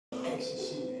Gang,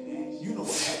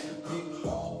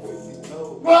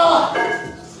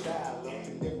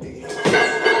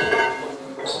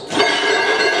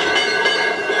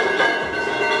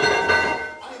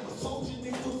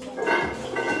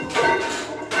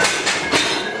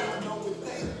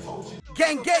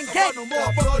 gang, gang. No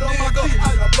more blood on my teeth,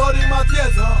 I got blood in my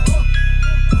tears,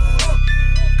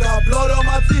 Got blood on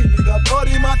my teeth, we got blood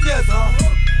in my tears,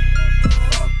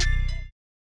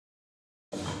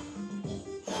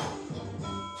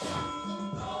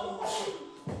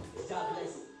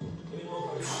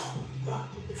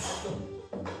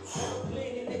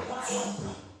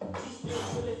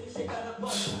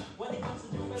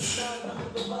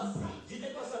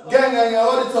 Gang,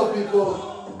 what is up,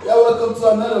 people? Yeah, welcome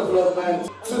to another vlog, man.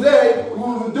 Today we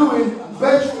will be doing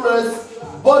bench press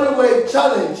body weight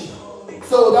challenge.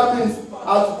 So that means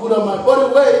I have to put on my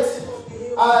body weight,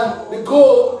 and the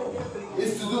goal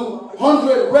is to do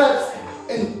 100 reps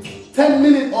in 10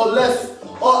 minutes or less,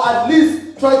 or at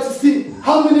least try to see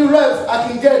how many reps I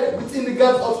can get within the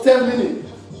gap of 10 minutes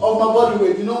of my body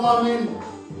weight. You know what I mean?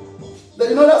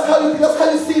 That's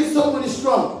how you see somebody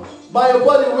strong. By your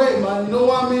body weight, man, you know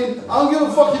what I mean? I don't give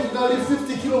a fuck if you're gonna lift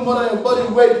 50 kilos more than your body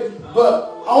weight,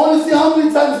 but I wanna see how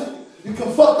many times you can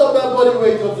fuck up that body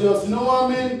weight of yours, you know what I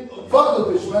mean? Fuck the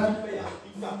bitch, man.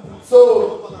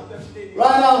 So,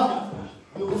 right now,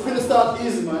 we're finna start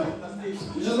easy, man.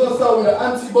 We're just gonna start with an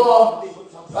anti-bar,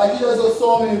 like you guys just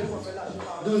saw me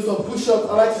doing some push-ups.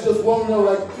 I like to just warm it up,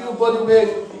 like feel body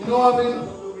weight, you know what I mean?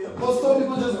 Most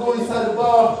people just go inside the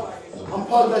bar and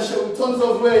park that shit with tons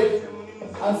of weight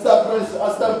and start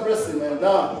pressing, man.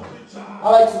 Nah, I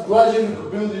like to gradually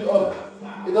build it up.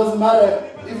 It doesn't matter,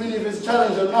 even if it's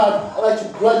challenge or not, I like to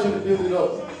gradually build it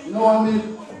up. You know what I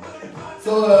mean?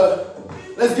 So,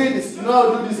 let's get this. You know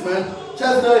how to do this, man.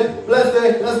 Chest day, blessed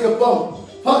day, let's get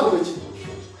pumped. Fuck with you.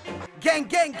 Gang,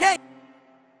 gang, gang.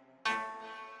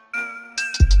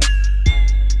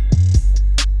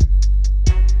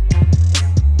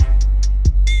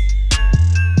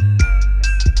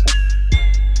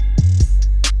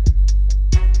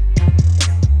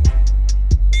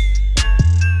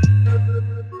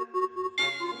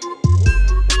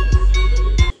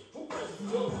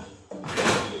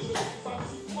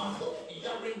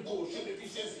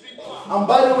 And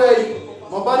by the way,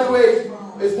 my body weight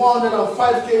is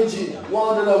 105 kg,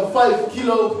 105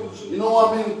 kilo, you know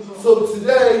what I mean? So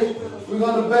today, we're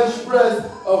gonna bench press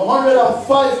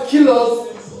 105 kilos,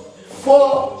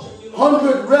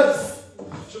 400 reps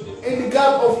in the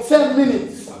gap of 10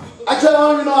 minutes. Actually, I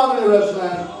don't even know how many reps,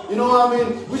 man. You know what I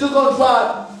mean? We're just gonna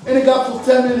try in the gap of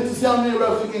 10 minutes to see how many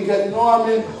reps we can get, you know what I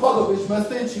mean? Fuck a bitch, man,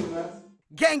 stay tuned, man.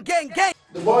 Gang, gang, gang.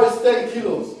 The bar is 10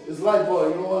 kilos. It's light bar,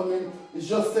 you know what I mean? It's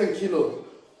just 10 kilos.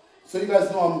 So you guys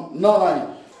know I'm not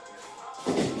lying.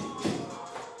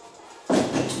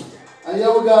 And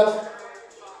here we got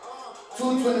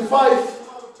 225.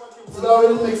 So that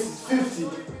already makes it 50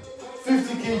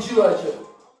 kg right here.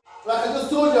 Like I just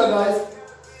told you guys,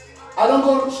 I don't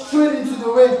go straight into the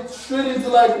weight, straight into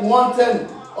like 110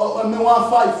 or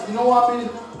 105. You know what I mean?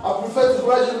 I prefer to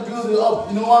gradually build it up,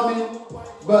 you know what I mean?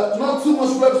 But not too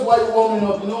much reps while you're warming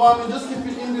up, you know what I mean? Just keep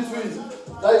it in between.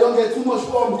 That you don't get too much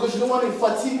warm, because you don't want to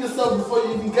fatigue yourself before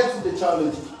you even get to the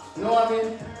challenge. You know what I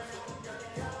mean?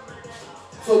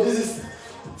 So this is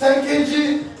 10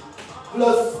 kg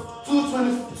plus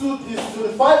 222 is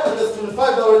 25, and that's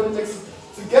 25 that already makes it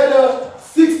together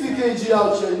 60 kg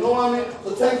out here. You know what I mean?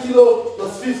 So 10 kilo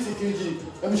plus 50 kg.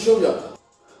 Let me show you.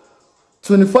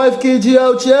 25 kg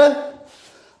out here,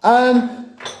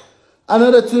 and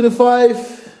another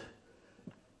 25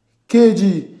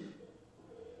 kg.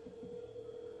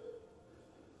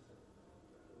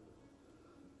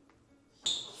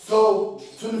 So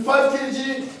 25 kg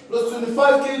plus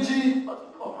 25 kg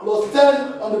plus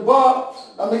 10 on the bar,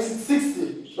 that makes it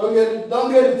 60. Don't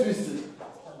get it twisted.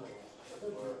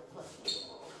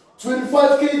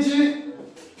 25 kg,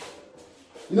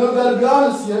 you know, gotta be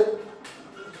honest here.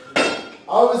 I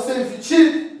always say if you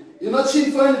cheat, you're not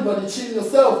cheating for anybody, you're cheating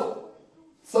yourself.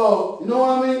 So, you know what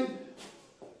I mean?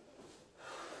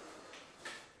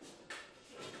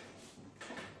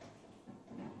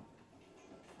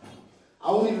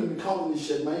 I won't even be counting this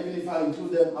shit, man. Even if I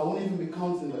include them, I won't even be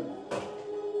counting them.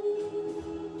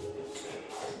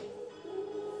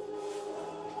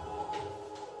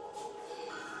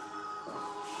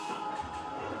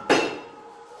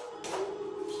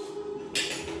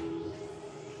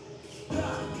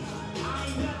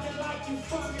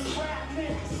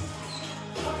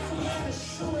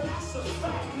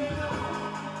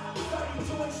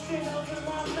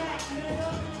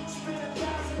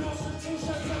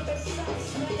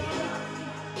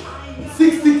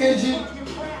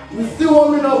 We're still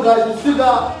warming up, guys. We still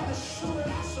got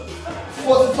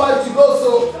 45 to go,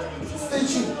 so stay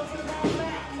tuned.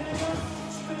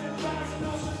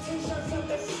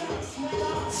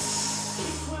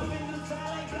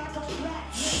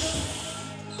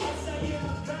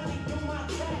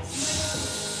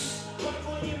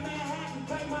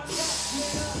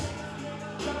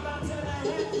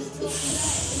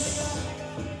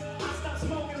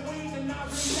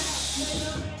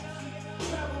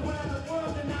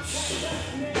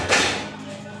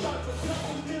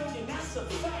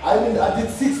 I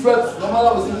did 6 reps. Normally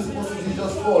I was even supposed to do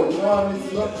just 4. You know what I mean?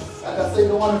 It's not, like I said, you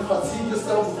don't want to fatigue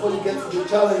yourself before you get to the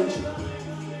challenge.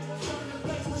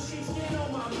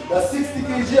 That's 60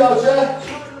 kg out there.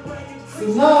 So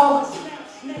now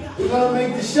we're gonna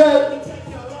make the shed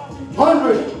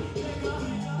 100.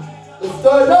 Let's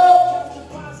start it up.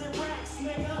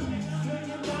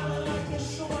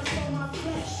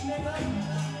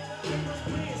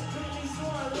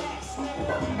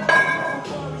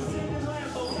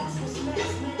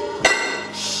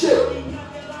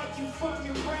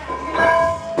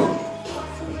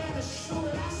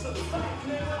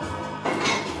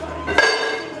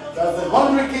 That's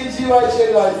 100 kg right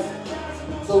here, guys.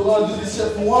 So we're gonna do this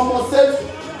shit for one more set,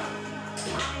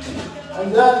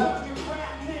 and then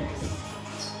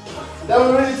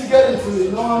we're ready to get into it.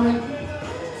 You know what I mean?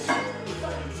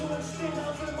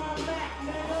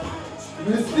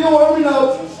 We're still warming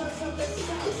up.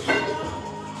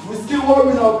 We're still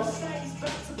warming up.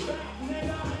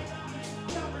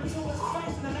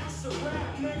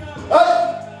 Hey!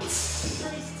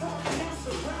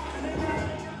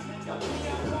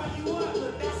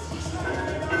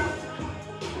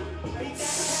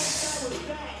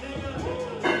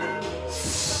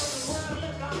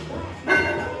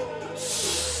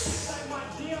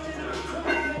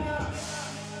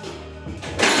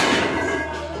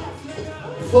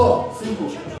 Four,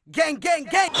 simple. Gang, gang,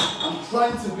 gang. I'm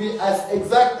trying to be as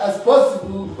exact as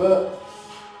possible, but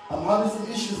I'm having some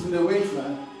issues with the weight,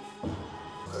 man.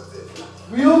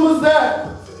 We almost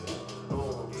there.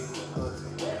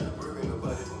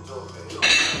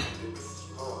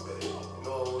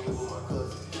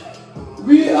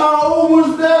 We are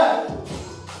almost there.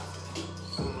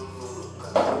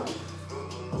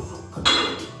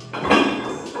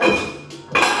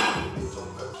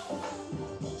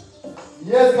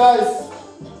 Yes, guys.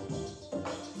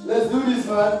 Let's do this,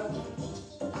 man.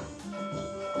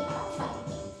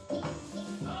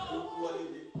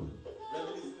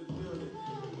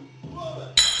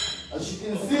 As you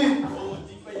can see,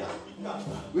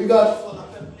 we got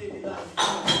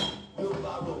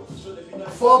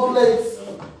 4 plates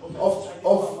of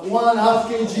 1.5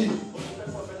 kg,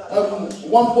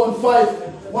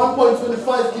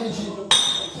 1.25 kg.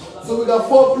 So we got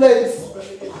 4 plates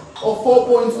of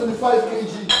 4.25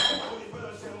 kg.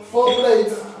 4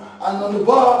 plates, and on the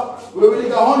bar, we already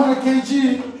got 100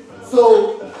 kg.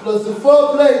 So plus the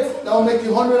 4 plates, that will make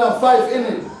you 105 in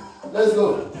it. Let's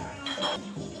go.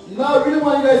 You know, I really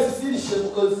want you guys to see this shit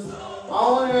because I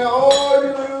want to hear,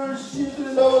 oh, shit,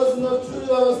 that was not true, that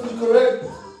was incorrect.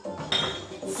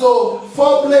 So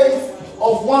 4 plates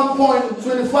of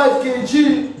 1.25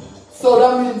 kg. So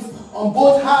that means on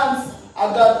both hands,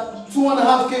 I got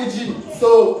 2.5 kg.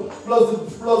 So plus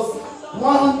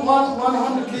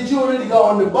 100 kg already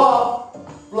got on the bar.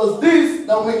 Plus this,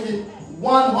 that will make it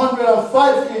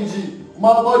 105 kg,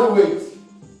 my body weight.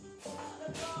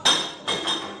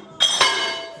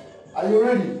 Are you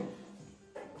ready?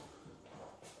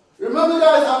 Remember,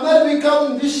 guys, I'm not even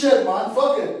counting this shit, man.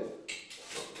 Fuck it.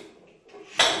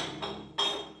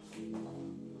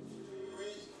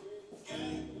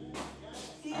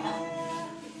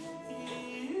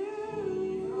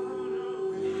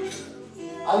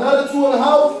 Another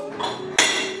 2.5.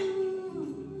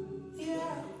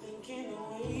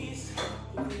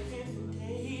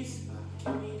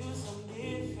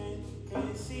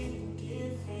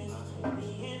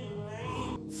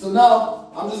 So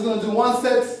now, I'm just gonna do 1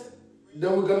 set,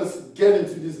 then we're gonna get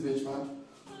into this bitch, man.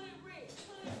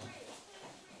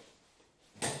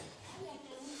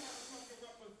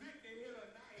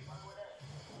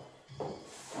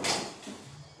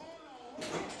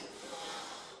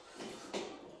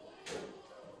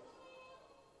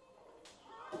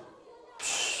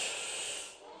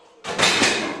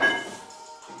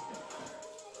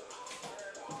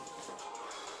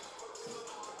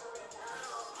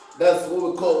 That's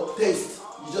what we call taste.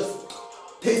 You just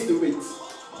taste the weight.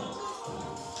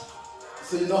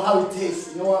 So you know how it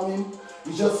tastes, you know what I mean?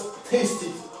 You just taste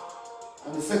it.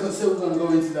 And the second set we're gonna go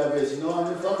into that bitch, you know what I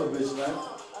mean? Fuck a bitch, man.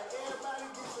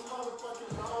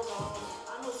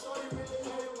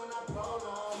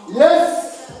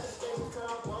 Yes!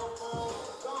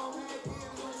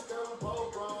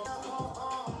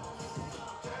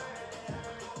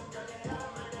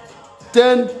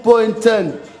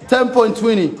 10.10,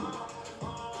 10.20.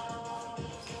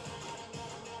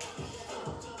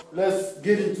 Let's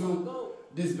get into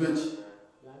this bench.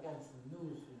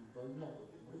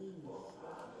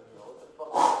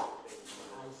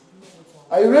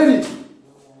 Are you ready?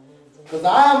 Because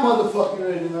I am motherfucking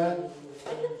ready, man.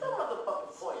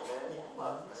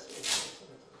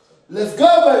 Let's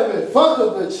go, baby. Fuck a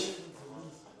bitch.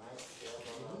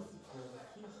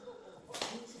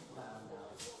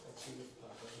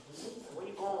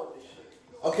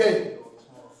 Okay.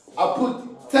 I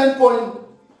put 10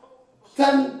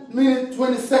 minutes,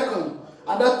 20 seconds.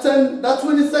 And that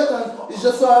 20 seconds is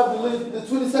just so I have the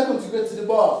 20 seconds to get to the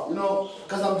bar, you know,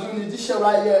 because I'm doing this shit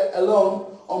right here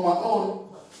alone, on my own.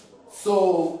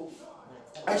 So,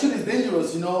 actually it's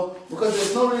dangerous, you know, because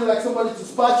there's not really like somebody to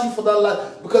spot you for that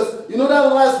last, because you know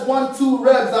that last 1-2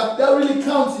 reps, that really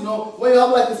counts, you know, when you have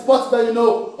like a spot that you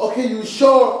know, okay, you're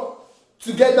sure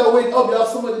to get that weight up, you have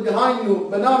somebody behind you,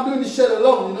 but now I'm doing this shit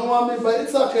alone, you know what I mean, but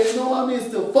it's okay, you know what I mean,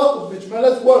 still, fuck a bitch, man,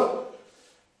 let's work.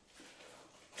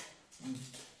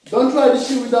 Don't try this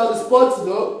shit without the spots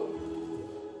though.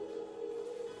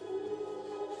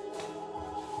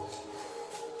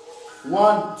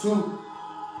 One, two.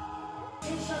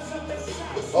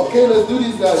 Okay, let's do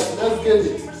this, guys. Let's get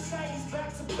it.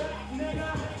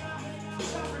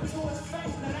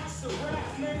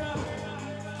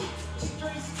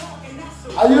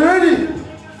 Are you ready?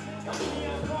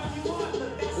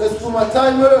 Let's put my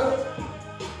timer.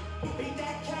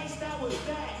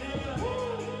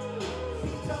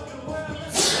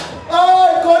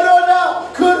 Hey, Corona!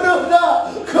 Corona!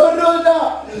 Corona!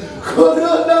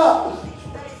 Corona!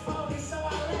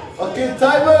 Okay,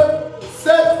 timer.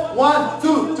 Set. 1,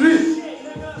 2, 3.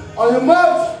 On your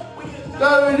marks.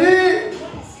 Get ready.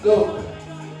 Go.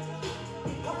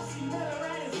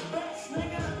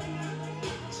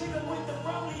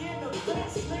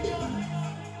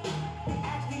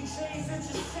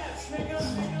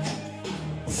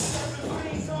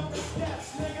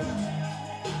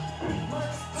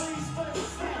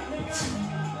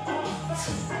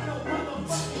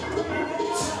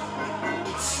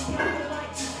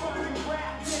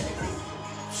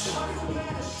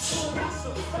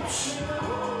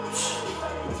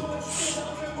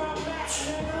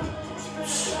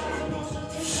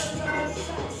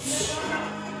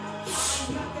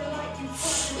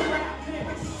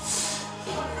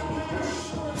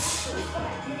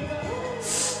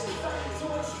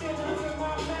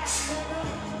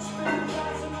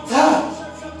 Ha!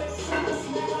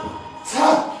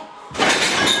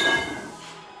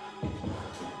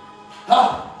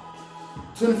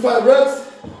 25 reps,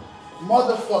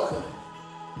 motherfucker.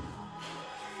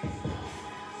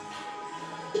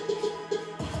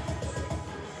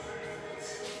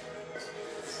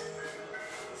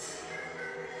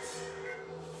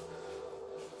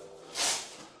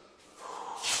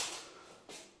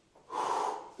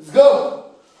 Let's go.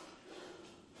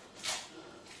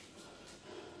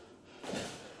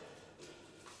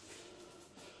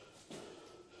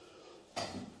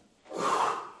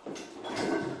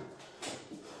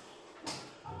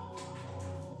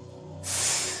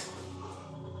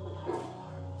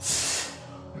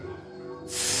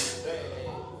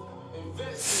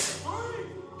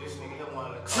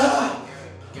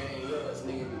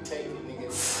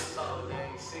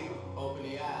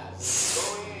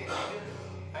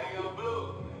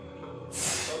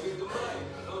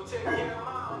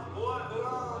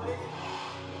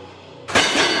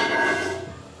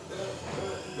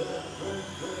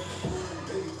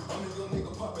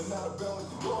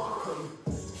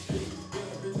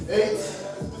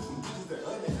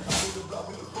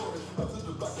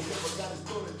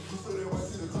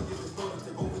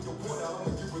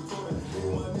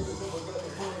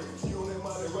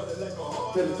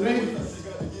 Three.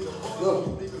 Go.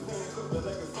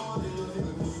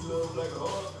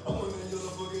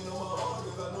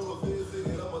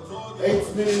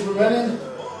 8 minutes remaining.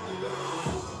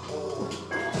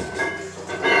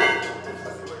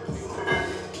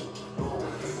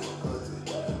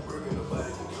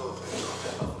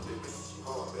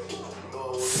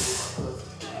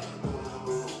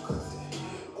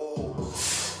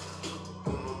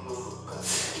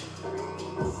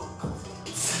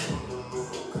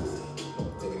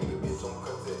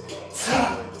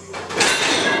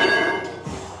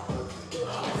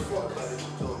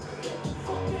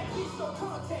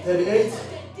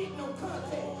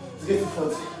 Let's get to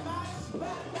 40.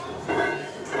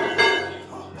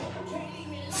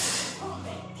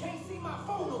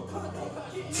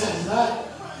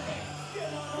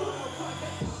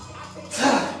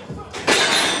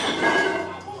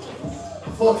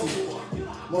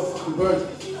 Motherfucking burn.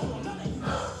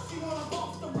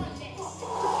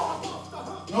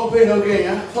 pain, no gain,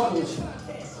 huh? Fuck with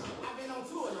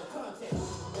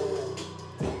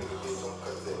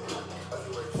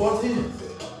you.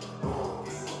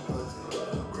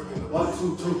 One,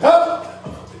 two, three, help!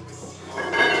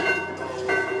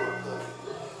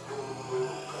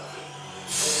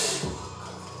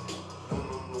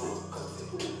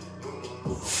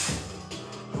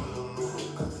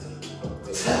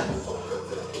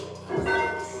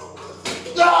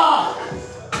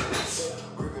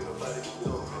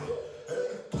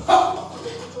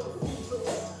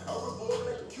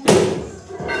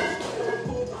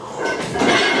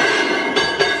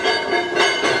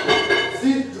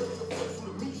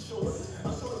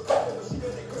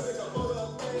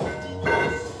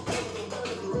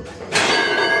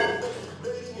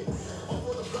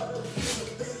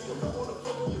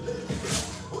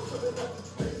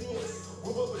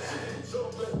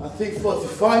 I think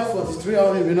 45, 43, I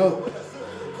don't even know.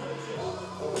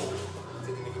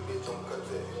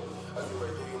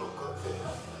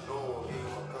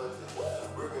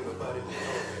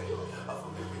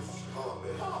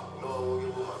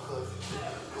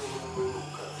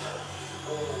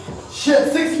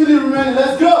 Shit, 6 minutes remaining,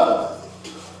 let's go!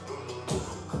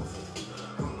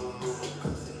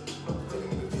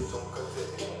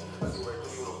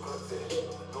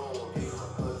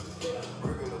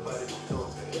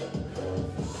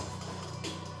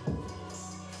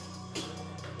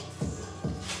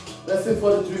 Let's say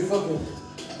 43, fuck it.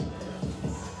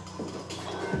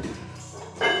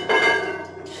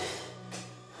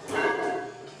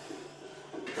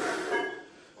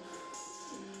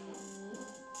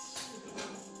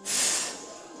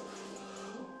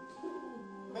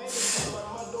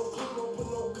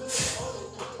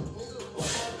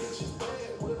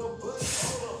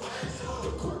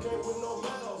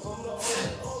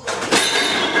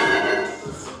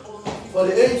 For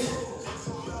the 8.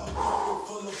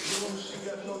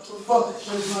 Fuck, it's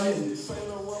not easy.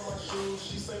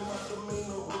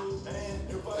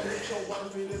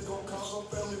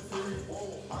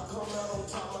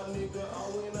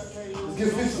 Let's get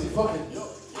 50, fuck it.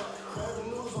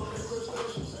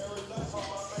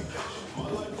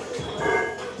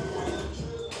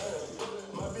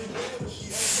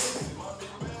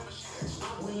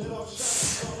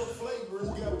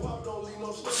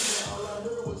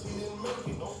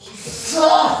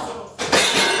 Ah!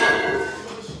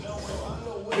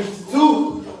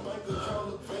 52.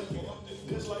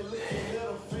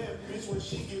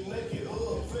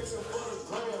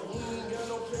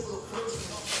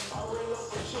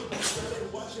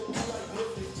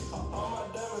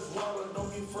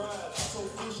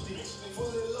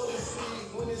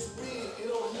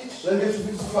 Let's get to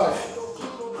 55.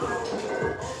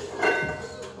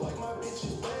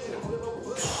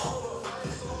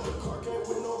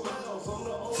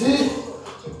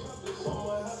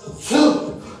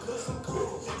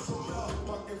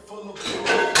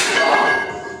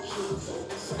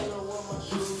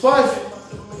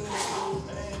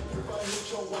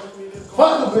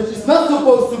 Fuck the bitch, it's not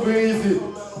supposed to be easy.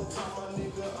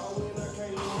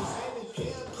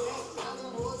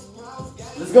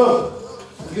 Let's go.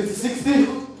 Let's get to 60.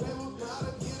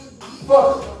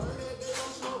 Fuck.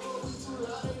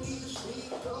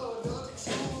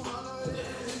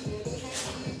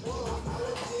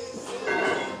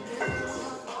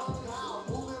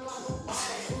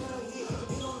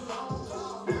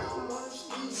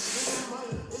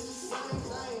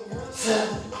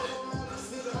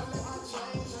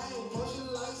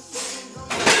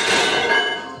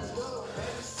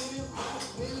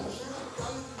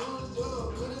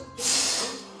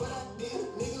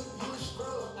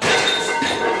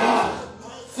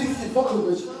 Fuck you,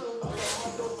 bitch.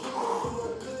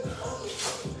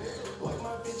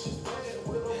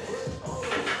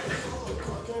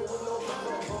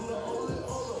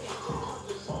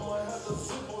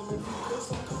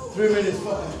 Three minutes,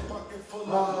 fuck it.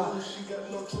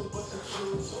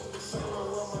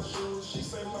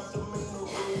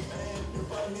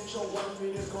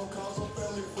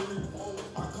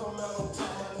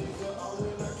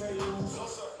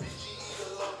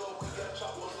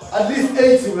 At least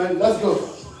 80, man. Let's go.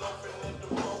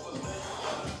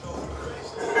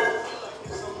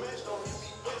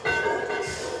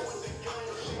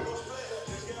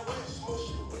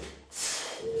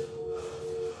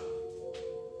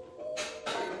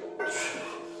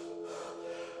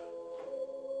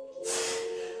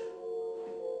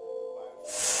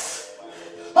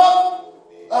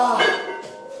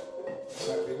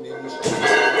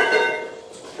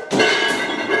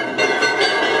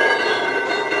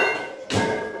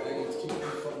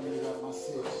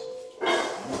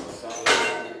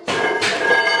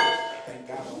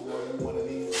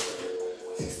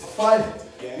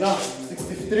 65, no,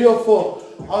 63 or 4.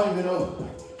 I don't even know.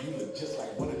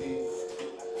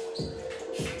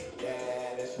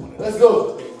 Let's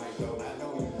go.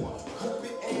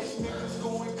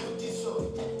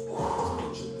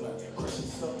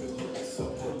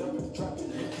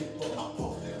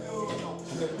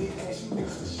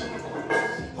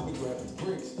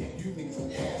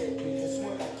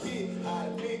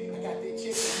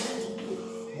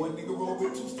 One nigga roll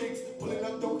with 2 sticks, pulling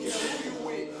up, don't care who you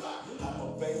with. I'm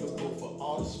available for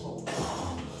all the smoke.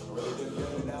 Really done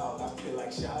done it all, I feel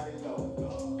like shouting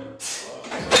low.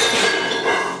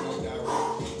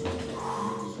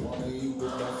 Niggas wanna you,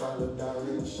 but don't follow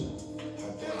direction. I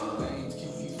got the lanes,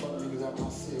 keep these fuck niggas out my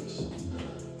section.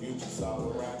 You just all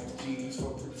around the G's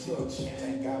for protection.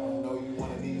 Thank God I know you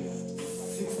one of these.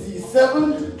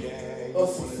 67 or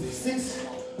 66.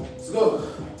 Let's go.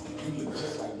 You look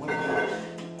just like one of these.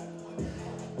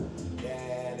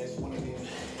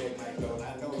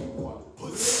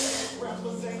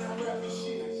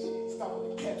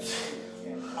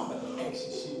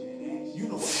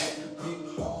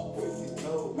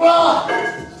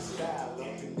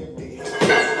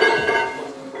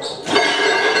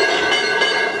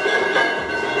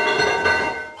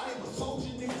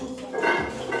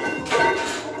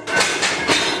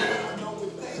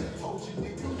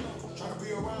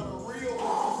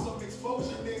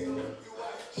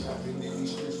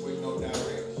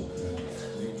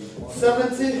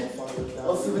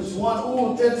 Or 71,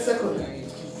 ooh, 10 seconds.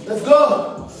 Let's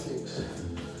go.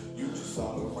 You just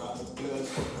all around the blood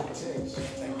for protection.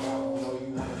 Thank God I know you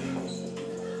one of these.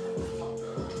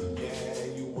 Yeah,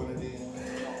 you one of them.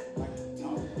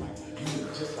 You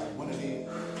look just like one of them.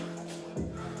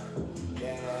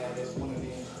 Yeah, that's one of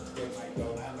them.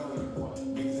 I know you want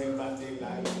niggas ain't about their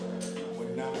life. When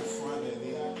I'm in front of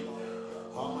them,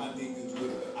 all my niggas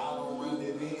with it. I don't run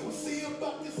it in. We'll see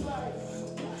about this life.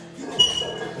 You know what's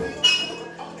up with me?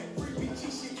 I'm that free BG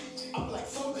shit. I'm like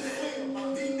something real.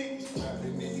 These niggas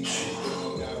trapping in these shit with no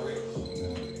direction.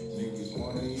 Niggas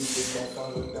wanna use it, don't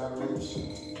follow direction.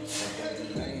 I got the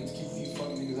names, keep these fuck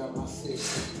niggas out my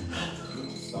section. You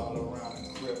just all around the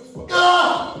crib, fuck.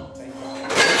 Thank God.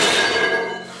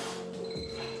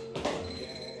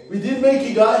 We did make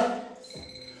it, guy.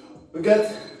 We got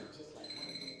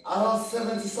around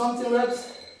 70 something reps.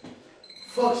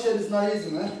 Fuck shit, it's not easy,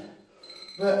 man.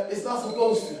 But it's not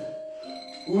supposed to.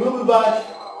 We will be back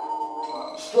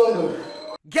stronger.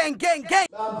 Gang, gang, gang.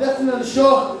 I'm definitely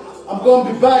sure I'm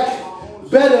gonna be back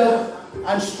better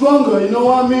and stronger, you know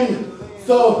what I mean?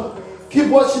 So keep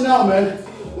watching out, man.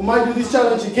 We might do this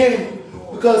challenge again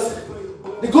because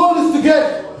the goal is to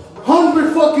get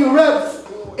 100 fucking reps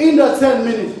in that 10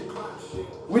 minutes.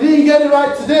 We didn't get it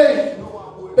right today,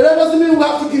 but that doesn't mean we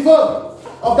have to give up.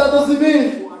 Or that doesn't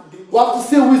mean we have to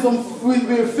say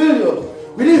we're failure.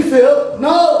 We didn't fail.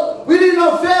 No, we did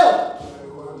not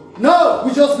fail. No,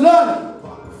 we just learned.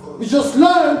 We just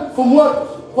learned from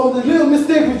the little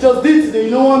mistake we just did today.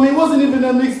 You know what I mean? It wasn't even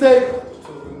a mistake.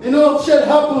 You know, shit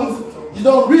happens. You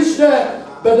don't reach there.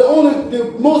 But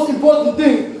the most important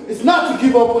thing is not to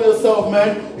give up on yourself,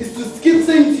 man. It's to keep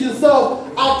saying to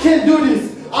yourself, I can't do this.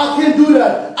 I can't do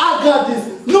that. I got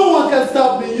this. No one can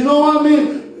stop me. You know what I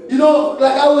mean? You know,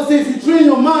 like I would say, if you train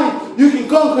your mind, you can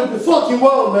conquer the fucking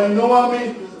world, man. You know what I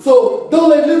mean? So don't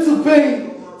let little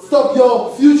pain stop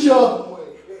your future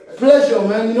pleasure,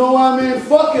 man. You know what I mean?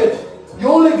 Fuck it. You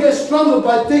only get stronger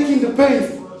by taking the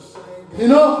pain. You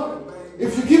know?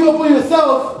 If you give up on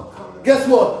yourself, guess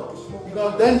what?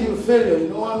 Then you're a failure. You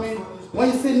know what I mean? When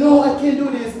you say, no, I can't do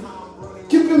this,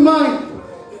 keep in mind,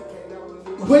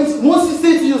 once you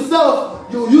say to yourself,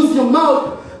 you use your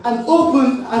mouth and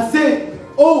open and say,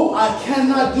 oh, I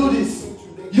cannot do this.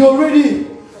 You're already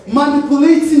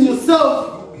manipulating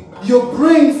yourself, your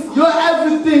brains, your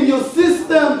everything, your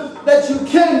system, that you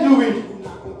can do it.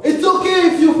 It's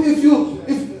okay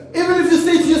even if you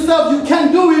say to yourself you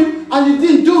can't do it and you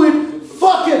didn't do it,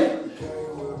 fuck it.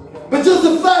 But just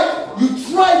the fact you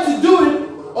tried to do it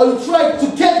or you tried to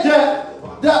get there,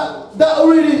 that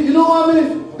already, you know what I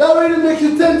mean? That already makes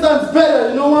you 10 times better,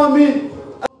 you know what I mean?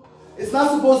 It's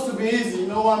not supposed to be easy, you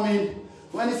know what I mean?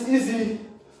 When it's easy,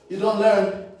 you don't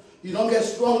learn, you don't get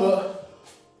stronger.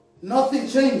 Nothing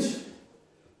changed.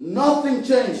 Nothing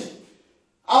changed.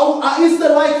 I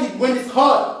instead like it when it's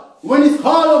hard. When it's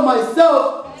hard on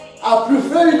myself, I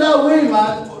prefer it that way,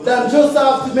 man, than just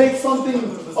have to make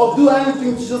something or do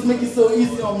anything to just make it so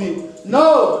easy on me.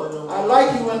 No, I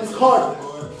like it when it's hard.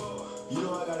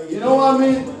 You know what I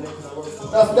mean?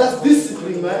 That's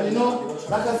discipline, man, you know?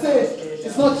 Like I said,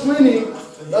 it's not training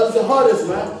that's the hardest,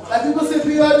 man. Like people say,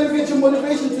 you elevate your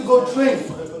motivation to go train.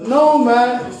 No,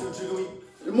 man.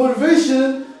 The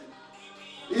motivation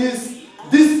is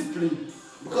discipline.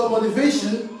 Because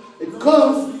motivation, it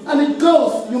comes and it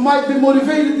goes. You might be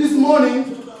motivated this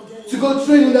morning to go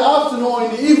train in the afternoon or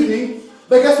in the evening,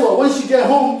 but guess what? Once you get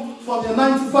home from your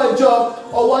 9 to 5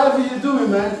 job or whatever you're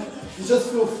doing, man, you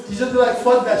just be like,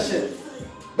 fuck that shit.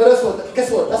 But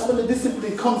guess what? That's when the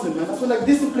discipline comes in, man. That's when like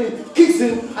discipline kicks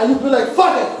in and you be like,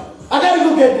 fuck it. I gotta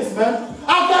go get this, man.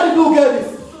 I gotta go get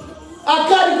this. I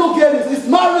gotta go get this. It's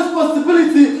my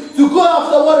responsibility to go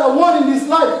after what I want in this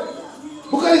life.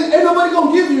 Because ain't nobody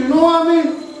gonna give you know what I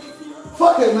mean?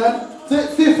 Fuck it, man.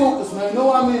 Stay focused, man. You know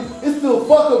what I mean? It's still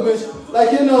fuck a bitch.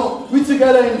 Like, you know, we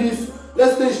together in this.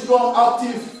 Let's stay strong,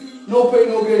 active, no pain,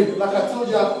 no gain. Like I told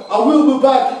you, I will be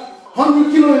back.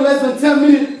 100 kilo in less than 10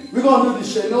 minutes. We're gonna do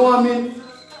this shit. You know what I mean?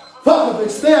 Fuck a bitch.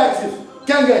 Stay active.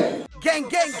 Gang, gang. Gang,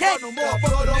 gang, gang. No more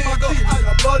blood on my teeth, I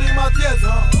got blood in my tears,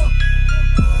 huh?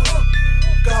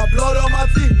 Got blood on my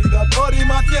teeth, got blood in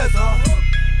my tears, huh?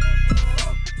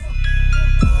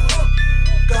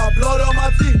 Got blood on my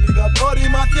teeth, got blood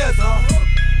in my tears, huh?